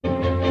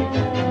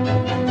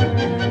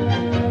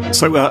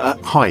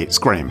Hi, it's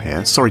Graham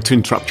here. Sorry to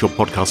interrupt your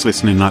podcast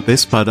listening like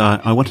this, but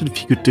I wondered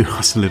if you could do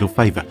us a little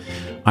favour.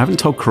 I haven't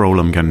told Carola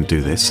I'm going to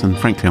do this, and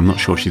frankly, I'm not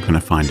sure she's going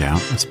to find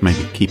out. Let's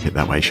maybe keep it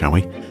that way, shall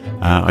we?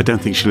 I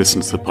don't think she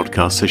listens to the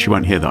podcast, so she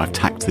won't hear that I've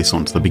tacked this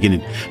onto the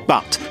beginning.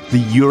 But the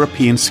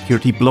European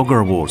Security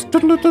Blogger Awards,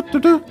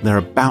 they're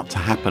about to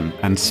happen,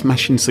 and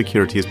Smashing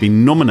Security has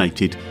been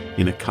nominated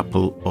in a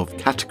couple of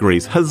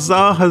categories.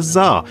 Huzzah,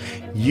 huzzah!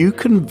 You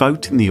can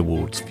vote in the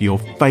awards for your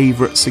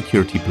favourite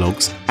security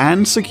blogs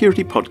and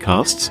security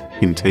podcasts,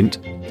 hint, hint.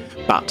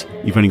 But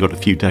you've only got a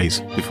few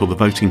days before the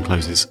voting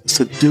closes,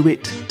 so do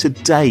it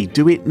today.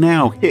 Do it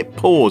now. Hit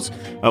pause.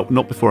 Oh,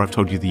 not before I've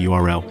told you the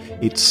URL.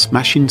 It's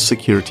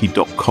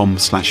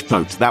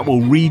smashingsecurity.com/vote. That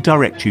will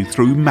redirect you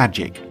through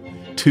magic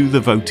to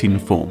the voting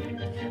form.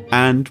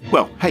 And,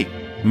 well, hey,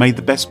 made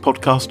the best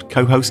podcast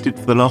co-hosted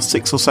for the last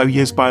 6 or so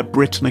years by a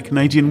Brit and a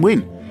Canadian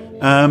win.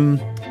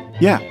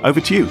 Yeah, over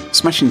to you.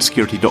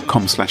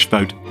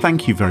 smashingsecurity.com/vote.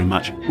 Thank you very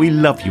much. We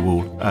love you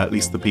all, at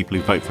least the people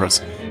who vote for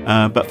us.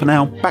 But for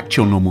now, back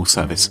to your normal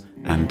service.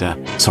 And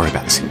sorry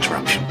about this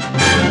interruption.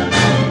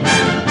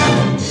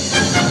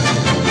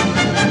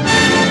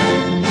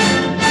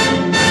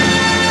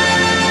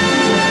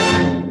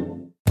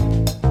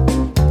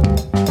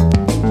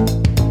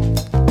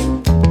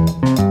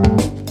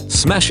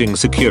 Smashing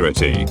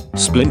Security,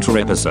 Splinter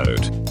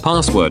Episode,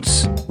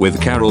 Passwords,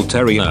 with Carol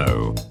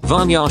Theriault,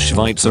 Vanya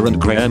Schweitzer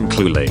and Graham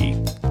Cluley.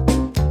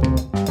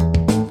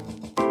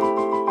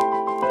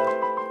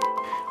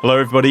 Hello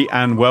everybody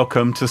and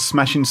welcome to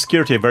Smashing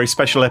Security, a very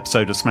special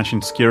episode of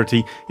Smashing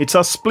Security. It's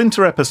our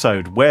Splinter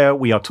episode where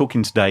we are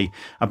talking today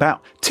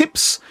about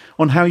tips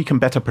on how you can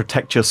better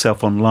protect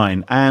yourself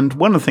online. And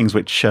one of the things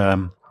which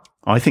I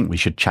think we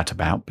should chat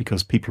about,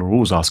 because people are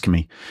always asking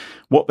me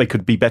what they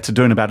could be better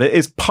doing about it,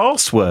 is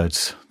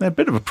passwords. They're a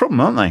bit of a problem,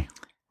 aren't they?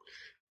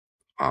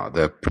 Oh,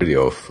 they're pretty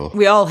awful.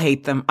 We all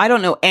hate them. I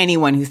don't know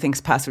anyone who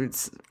thinks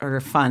passwords are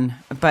fun,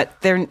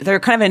 but they're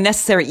kind of a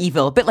necessary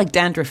evil, a bit like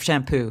dandruff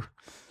shampoo.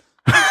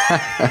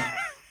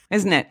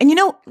 Isn't it? And you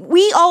know,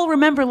 we all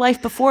remember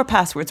life before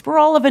passwords. We're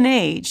all of an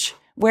age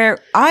where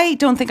I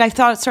don't think I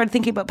started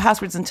thinking about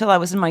passwords until I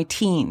was in my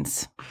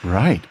teens.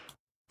 Right.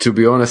 To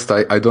be honest,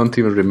 I don't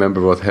even remember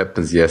what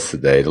happens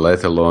yesterday,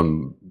 let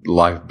alone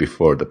life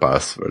before the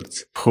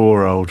passwords.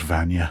 Poor old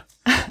Vanya.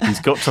 He's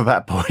got to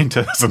that point,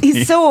 hasn't he?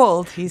 He's so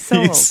old. He's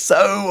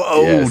so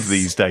old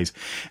these days.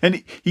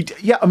 And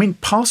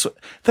passwords,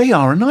 they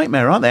are a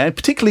nightmare, aren't they?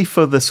 Particularly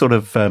for the sort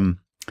of,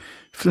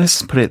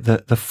 let's put it,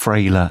 the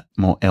frailer,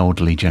 more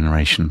elderly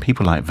generation,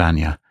 people like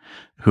Vanya,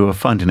 who are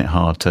finding it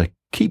hard to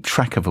keep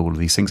track of all of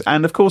these things.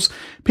 And of course,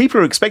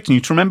 people are expecting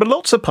you to remember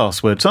lots of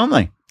passwords, aren't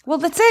they? Well,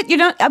 that's it.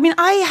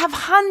 I have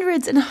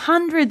hundreds and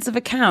hundreds of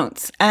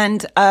accounts.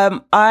 And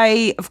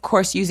I, of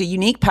course, use a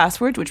unique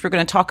password, which we're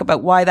going to talk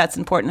about why that's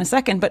important in a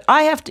second. But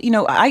I have to,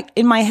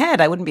 in my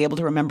head, I wouldn't be able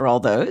to remember all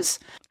those.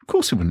 Of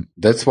course you wouldn't.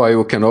 That's why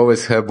you can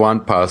always have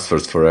one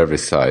password for every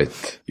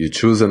site. You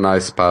choose a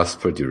nice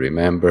password, you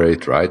remember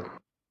it, right?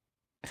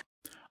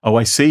 Oh,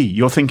 I see.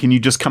 You're thinking you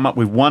just come up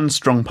with one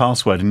strong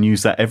password and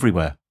use that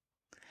everywhere.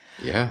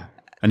 Yeah.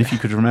 And if you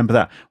could remember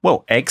that.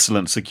 Well,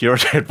 excellent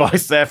security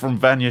advice there from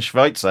Vanya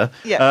Schweitzer.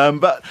 Yeah.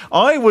 But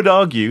I would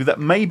argue that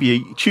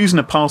maybe choosing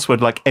a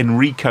password like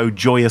Enrico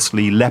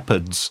Joyously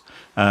Leopards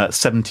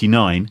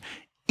 79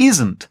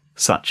 isn't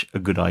such a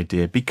good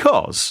idea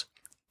because,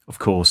 of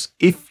course,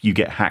 if you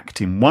get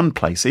hacked in one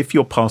place, if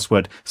your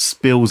password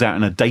spills out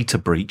in a data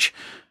breach,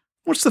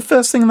 what's the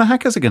first thing the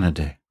hackers are going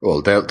to do?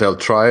 Well, they'll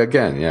try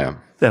again, yeah.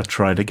 They'll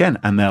try it again,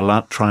 and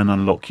they'll try and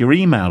unlock your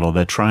email, or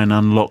they'll try and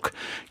unlock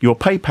your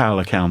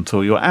PayPal account,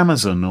 or your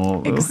Amazon,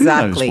 or who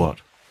knows what.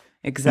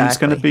 Exactly. And it's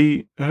going to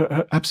be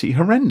absolutely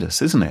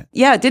horrendous, isn't it?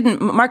 Yeah,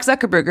 Mark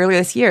Zuckerberg earlier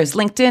this year, his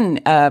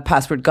LinkedIn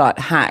password got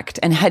hacked,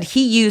 and had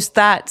he used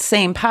that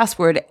same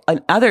password on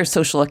other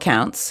social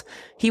accounts,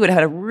 he would have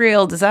had a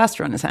real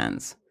disaster on his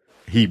hands.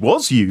 He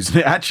was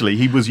using it, actually.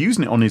 He was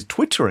using it on his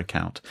Twitter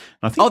account.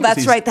 I think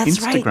that's right.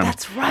 Instagram.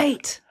 That's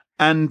right.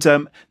 And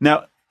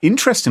now,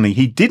 interestingly,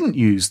 he didn't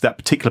use that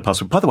particular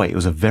password. By the way, it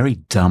was a very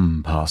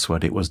dumb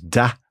password. It was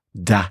D-A-D-A-D-A.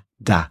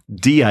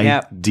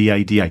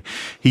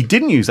 He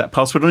didn't use that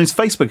password on his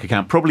Facebook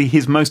account, probably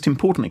his most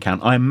important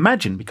account, I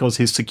imagine, because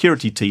his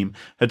security team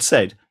had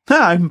said,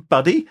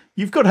 buddy,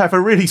 you've got to have a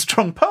really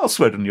strong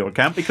password on your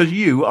account because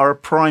you are a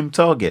prime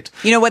target.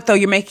 You know what, though?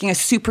 You're making a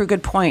super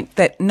good point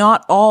that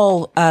not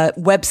all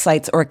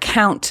websites or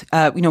account,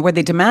 where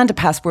they demand a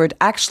password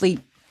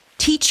actually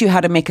teach you how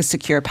to make a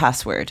secure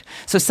password.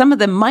 So some of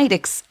them might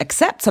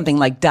accept something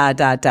like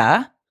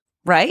da,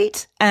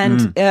 right?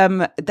 And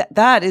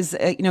that is,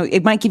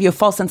 it might give you a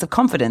false sense of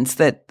confidence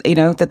that,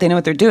 that they know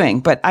what they're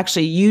doing. But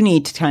actually, you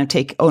need to kind of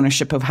take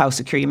ownership of how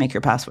secure you make your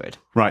password.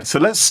 Right. So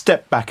let's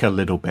step back a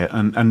little bit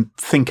and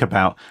think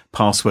about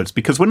passwords.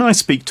 Because when I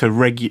speak to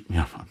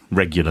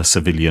regular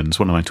civilians,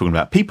 what am I talking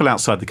about? People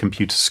outside the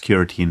computer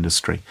security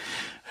industry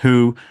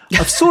who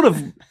have sort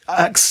of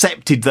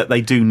accepted that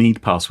they do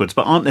need passwords,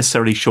 but aren't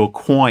necessarily sure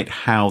quite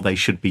how they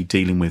should be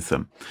dealing with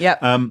them. Yeah.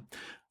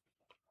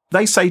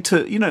 they say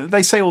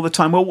all the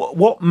time, well,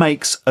 what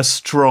makes a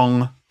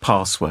strong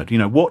password?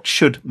 What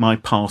should my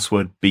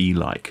password be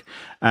like?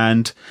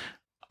 And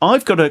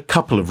I've got a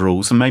couple of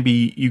rules, and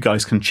maybe you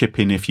guys can chip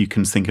in if you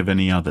can think of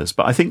any others.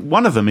 But I think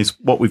one of them is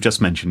what we've just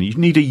mentioned. You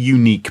need a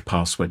unique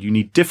password. You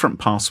need different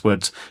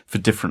passwords for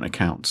different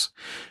accounts.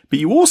 But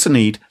you also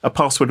need a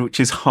password which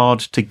is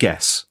hard to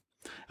guess.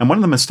 And one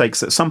of the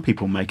mistakes that some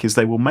people make is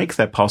they will make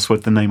their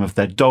password the name of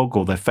their dog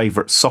or their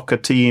favorite soccer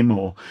team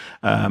or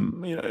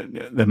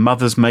their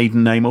mother's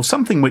maiden name or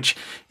something which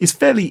is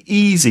fairly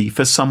easy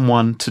for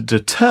someone to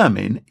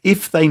determine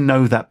if they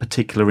know that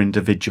particular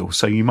individual.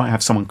 So you might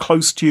have someone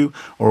close to you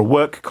or a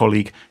work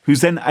colleague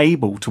who's then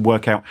able to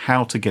work out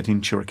how to get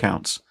into your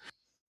accounts.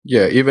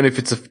 Yeah, even if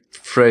it's a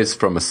phrase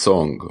from a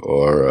song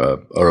or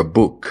a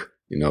book.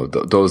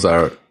 Those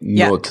are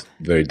not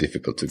very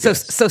difficult to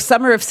guess. So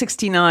Summer of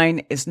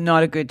 69 is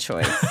not a good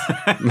choice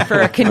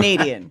for a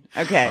Canadian.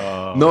 Okay.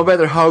 No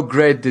matter how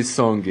great this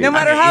song is. No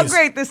matter how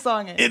great this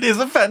song is. It is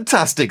a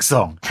fantastic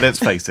song. Let's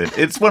face it.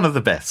 It's one of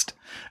the best.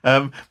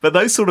 But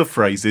those sort of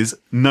phrases,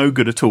 no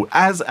good at all.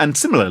 And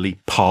similarly,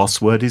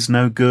 password is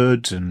no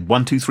good, and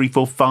 1, 2, 3,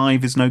 4,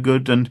 5 is no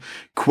good, and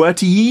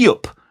QWERTY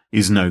up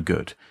is no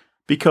good.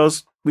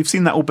 Because we've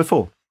seen that all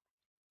before.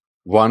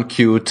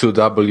 1Q,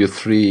 2W,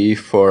 3,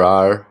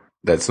 4R,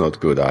 that's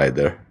not good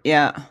either.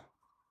 Yeah.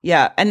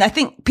 And I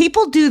think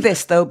people do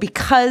this, though,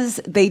 because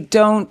they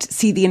don't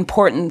see the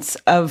importance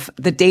of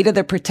the data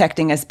they're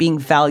protecting as being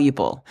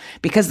valuable,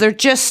 because they're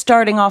just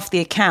starting off the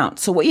account.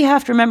 So what you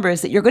have to remember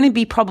is that you're going to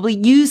be probably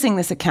using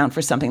this account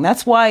for something.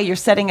 That's why you're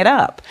setting it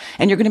up.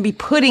 And you're going to be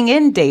putting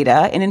in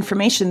data and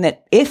information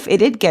that if it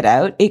did get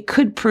out, it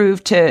could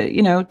prove to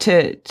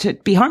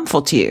be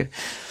harmful to you.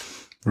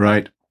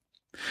 Right.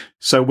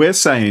 So we're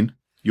saying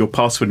your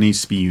password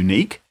needs to be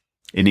unique.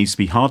 It needs to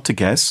be hard to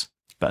guess.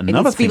 But another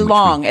it needs to be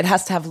long. It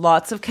has to have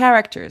lots of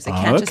characters. It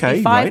can't just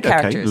be 5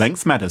 characters. Okay.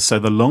 Length matters. So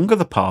the longer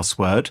the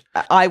password...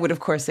 I would, of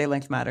course, say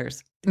length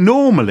matters.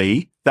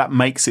 Normally, that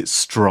makes it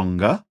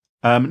stronger.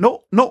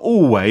 Not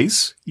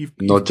always.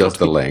 Not just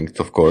the length,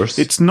 of course.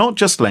 It's not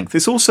just length.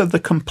 It's also the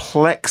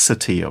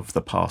complexity of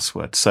the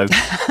password. So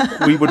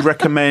we would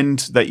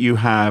recommend that you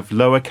have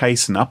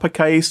lowercase and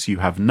uppercase. You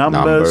have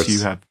numbers.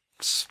 You have...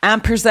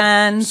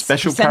 ampersands,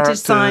 special percentage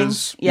characters,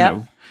 signs.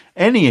 Yep.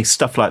 Any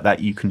stuff like that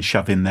you can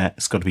shove in there.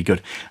 It's got to be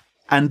good.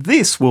 And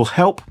this will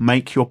help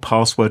make your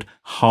password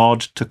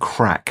hard to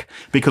crack.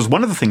 Because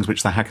one of the things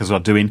which the hackers are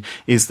doing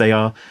is they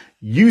are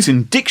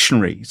using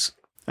dictionaries.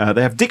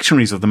 They have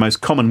dictionaries of the most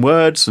common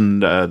words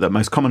and the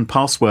most common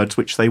passwords,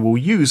 which they will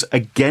use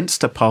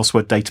against a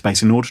password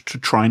database in order to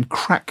try and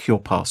crack your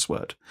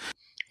password.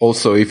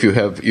 Also, if you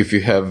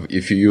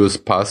use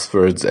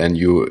passwords and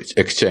you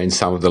exchange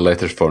some of the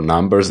letters for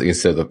numbers,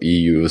 instead of E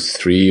use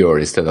 3 or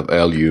instead of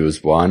L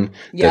use 1,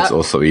 that's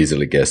also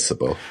easily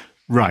guessable.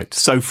 Right.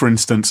 So, for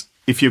instance,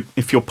 if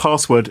your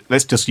password,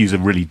 let's just use a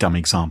really dumb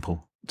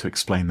example to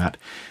explain that.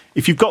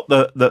 If you've got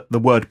the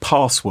word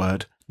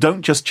password,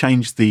 don't just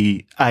change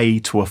the A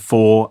to a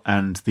 4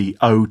 and the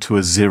O to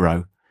a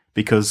 0,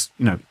 because,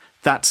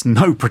 that's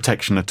no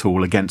protection at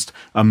all against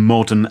a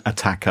modern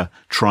attacker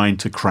trying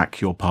to crack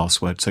your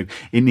password. So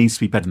it needs to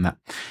be better than that.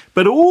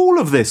 But all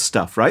of this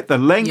stuff, right? The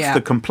length,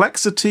 the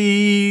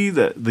complexity,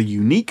 the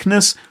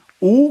uniqueness,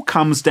 all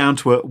comes down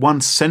to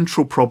one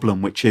central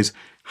problem, which is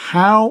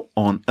how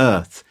on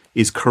earth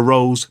is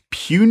Carol's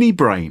puny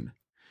brain,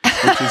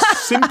 which is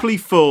simply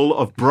full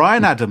of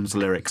Bryan Adams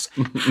lyrics,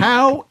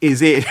 how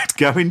is it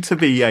going to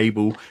be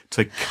able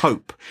to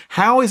cope?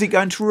 How is it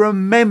going to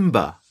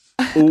remember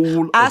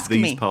all of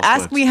these passwords?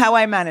 Ask me how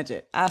I manage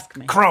it. Ask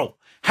me. Carol,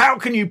 how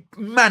can you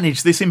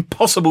manage this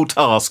impossible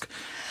task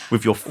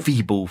with your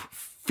feeble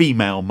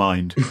female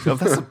mind? Oh,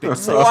 that's a bit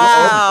sexist.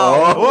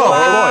 Wow.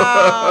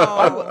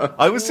 Wow.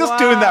 I was just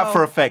doing that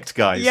for effect,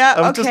 guys.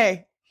 Yeah,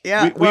 okay.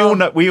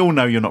 We all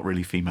know you're not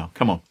really female.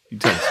 Come on, you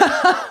tell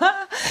us.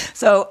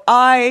 So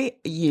I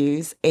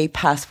use a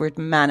password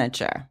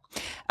manager.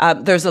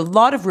 There's a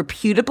lot of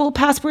reputable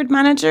password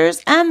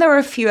managers, and there are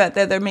a few out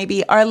there that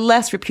maybe are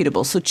less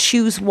reputable, so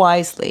choose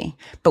wisely.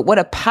 But what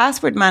a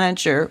password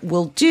manager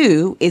will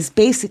do is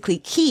basically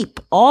keep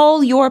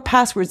all your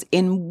passwords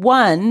in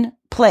one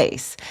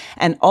place.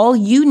 And all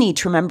you need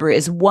to remember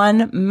is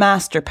one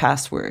master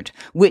password,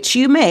 which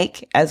you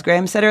make, as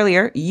Graham said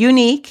earlier,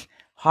 unique,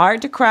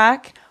 hard to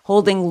crack,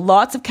 holding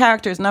lots of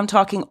characters, and I'm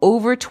talking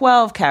over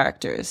 12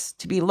 characters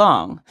to be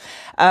long.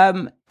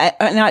 And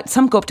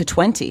some go up to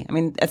 20. I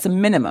mean, that's a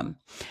minimum.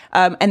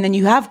 And then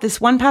you have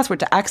this one password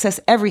to access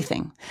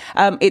everything.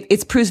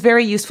 It proves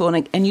very useful,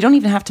 and you don't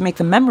even have to make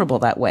them memorable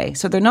that way.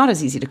 So they're not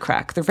as easy to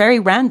crack. They're very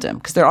random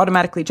because they're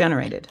automatically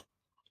generated.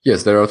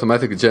 Yes, they're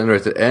automatically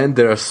generated, and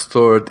they are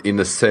stored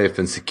in a safe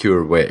and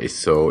secure way.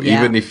 So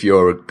even if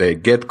they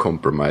get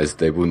compromised,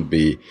 they wouldn't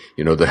be,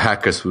 the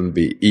hackers wouldn't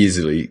be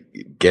easily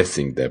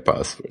guessing their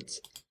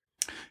passwords.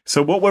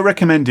 So what we're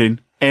recommending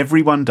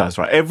everyone does,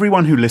 right?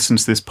 Everyone who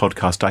listens to this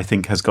podcast, I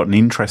think, has got an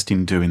interest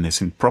in doing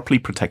this, in properly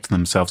protecting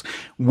themselves.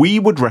 We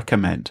would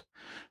recommend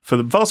for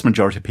the vast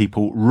majority of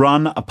people,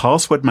 run a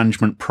password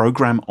management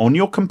program on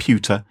your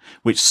computer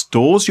which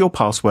stores your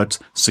passwords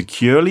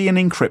securely and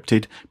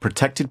encrypted,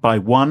 protected by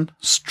one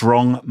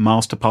strong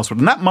master password.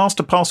 And that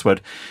master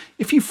password,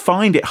 if you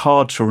find it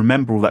hard to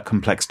remember all that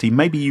complexity,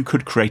 maybe you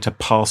could create a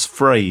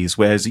passphrase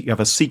where you have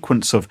a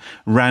sequence of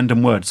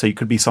random words. So you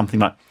could be something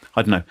like,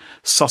 I don't know,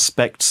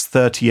 suspects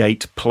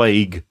 38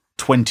 plague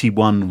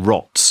 21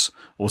 rots,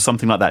 or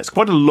something like that. It's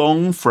quite a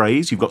long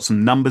phrase. You've got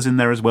some numbers in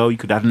there as well. You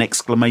could add an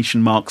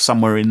exclamation mark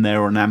somewhere in there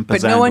or an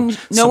ampersand.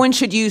 But no one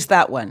should use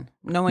that one.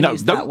 Don't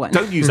use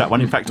that one.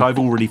 In fact, I've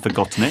already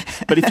forgotten it.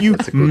 But if you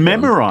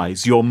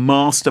memorize your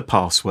master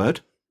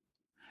password,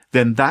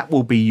 then that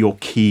will be your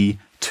key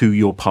to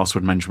your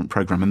password management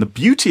program. And the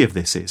beauty of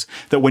this is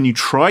that when you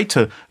try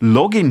to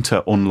log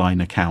into online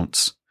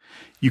accounts,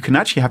 you can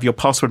actually have your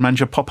password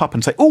manager pop up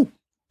and say, oh,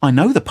 I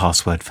know the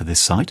password for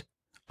this site.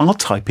 I'll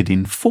type it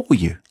in for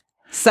you.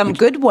 Some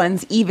good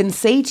ones even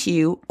say to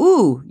you,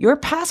 ooh, your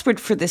password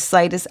for this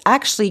site is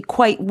actually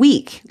quite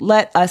weak.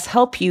 Let us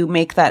help you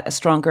make that a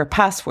stronger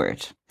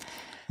password.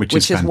 Which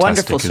is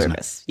wonderful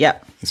service. Yeah.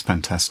 It's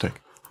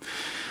fantastic.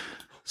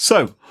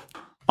 So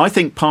I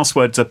think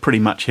passwords are pretty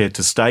much here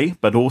to stay,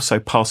 but also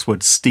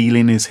password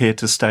stealing is here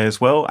to stay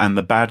as well. And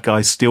the bad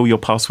guys steal your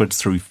passwords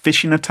through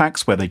phishing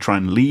attacks where they try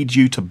and lead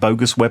you to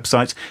bogus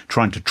websites,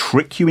 trying to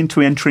trick you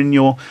into entering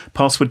your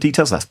password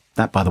details.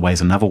 That, by the way, is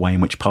another way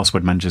in which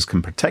password managers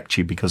can protect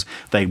you, because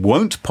they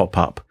won't pop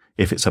up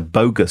if it's a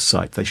bogus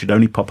site. They should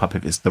only pop up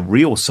if it's the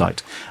real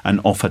site and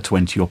offer to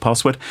enter your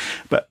password.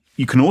 But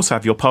you can also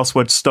have your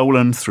password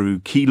stolen through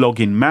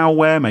keylogin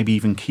malware, maybe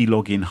even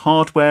keylogin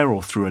hardware,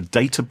 or through a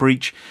data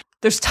breach.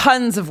 There's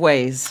tons of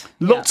ways.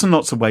 Lots and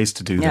lots of ways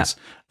to do this.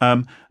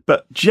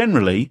 But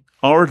generally,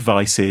 our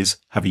advice is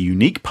have a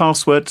unique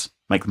password,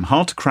 make them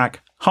hard to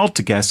crack, hard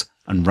to guess,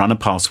 and run a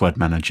password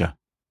manager.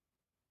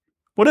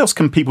 What else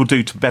can people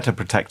do to better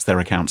protect their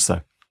accounts,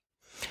 though?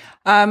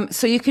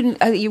 So you can.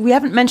 We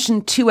haven't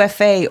mentioned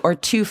 2FA or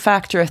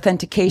two-factor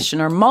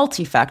authentication or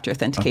multi-factor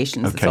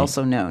authentication, as it's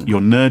also known. You're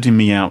nerding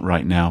me out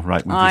right now,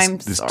 right?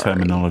 With this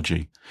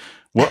terminology.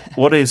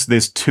 What is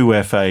this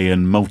 2FA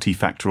and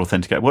multi-factor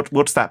authentication?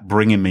 What's that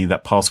bringing me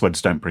that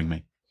passwords don't bring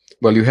me?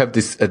 Well, you have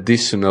this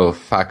additional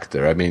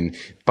factor. I mean,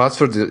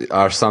 passwords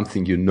are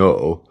something you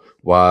know,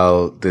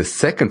 while the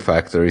second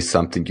factor is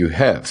something you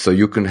have. So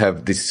you can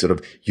have these sort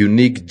of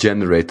unique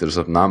generators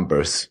of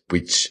numbers,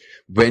 which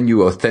when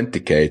you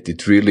authenticate,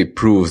 it really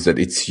proves that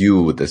it's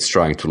you that's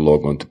trying to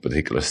log on to a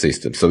particular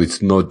system. So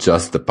it's not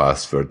just the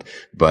password,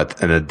 but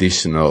an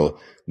additional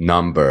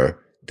number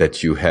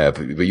that you have.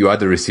 You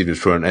either receive it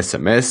through an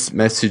SMS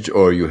message,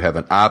 or you have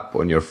an app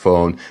on your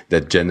phone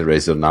that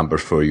generates a number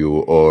for you,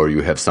 or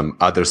you have some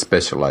other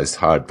specialized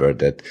hardware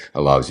that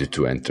allows you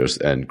to enter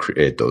and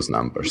create those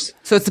numbers.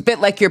 So it's a bit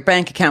like your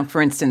bank account,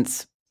 for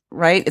instance,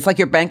 right? It's like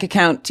your bank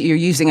account, you're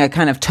using a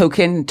kind of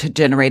token to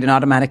generate an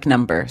automatic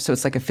number. So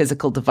it's like a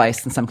physical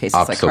device in some cases.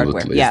 Absolutely.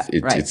 Like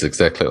hardware. Right. It's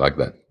exactly like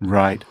that.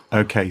 Right.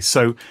 Okay.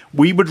 So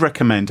we would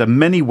recommend, and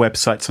many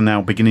websites are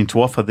now beginning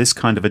to offer this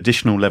kind of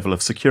additional level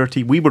of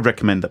security. We would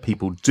recommend that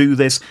people do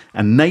this,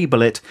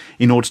 enable it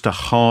in order to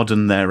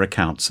harden their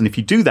accounts. And if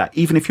you do that,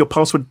 even if your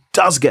password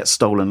does get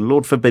stolen,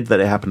 Lord forbid that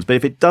it happens, but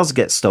if it does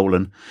get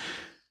stolen,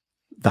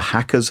 the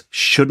hackers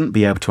shouldn't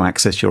be able to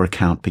access your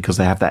account because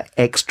they have that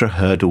extra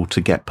hurdle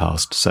to get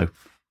past. So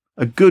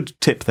a good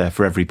tip there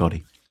for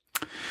everybody.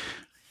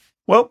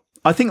 Well,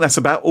 I think that's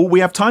about all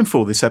we have time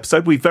for this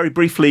episode. We very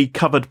briefly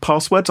covered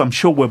passwords. I'm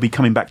sure we'll be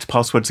coming back to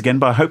passwords again,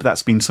 but I hope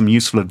that's been some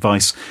useful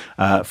advice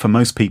for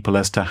most people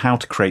as to how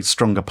to create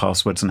stronger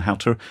passwords and how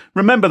to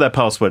remember their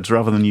passwords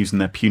rather than using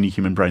their puny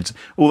human brains.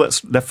 All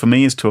that's left for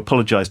me is to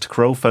apologise to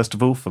Carole, first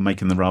of all, for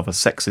making the rather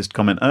sexist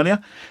comment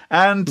earlier,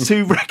 and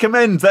to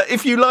recommend that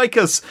if you like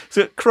us...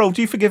 So, Carole,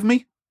 do you forgive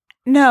me?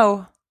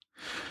 No.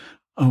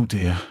 Oh,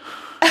 dear.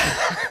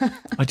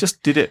 I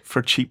just did it for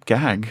a cheap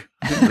gag.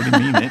 I didn't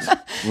really mean it.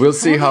 We'll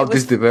see how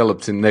this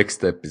develops in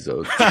next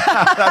episode.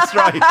 That's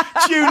right.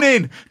 Tune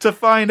in to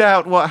find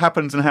out what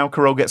happens and how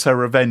Carole gets her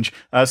revenge.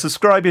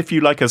 Subscribe if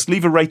you like us.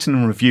 Leave a rating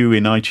and review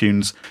in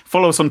iTunes.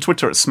 Follow us on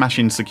Twitter at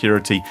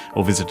SmashingSecurity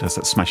or visit us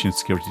at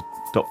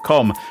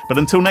SmashingSecurity.com. But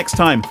until next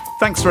time,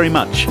 thanks very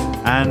much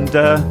and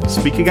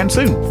speak again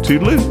soon.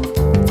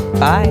 Toodaloo.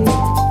 Bye.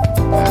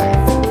 Bye.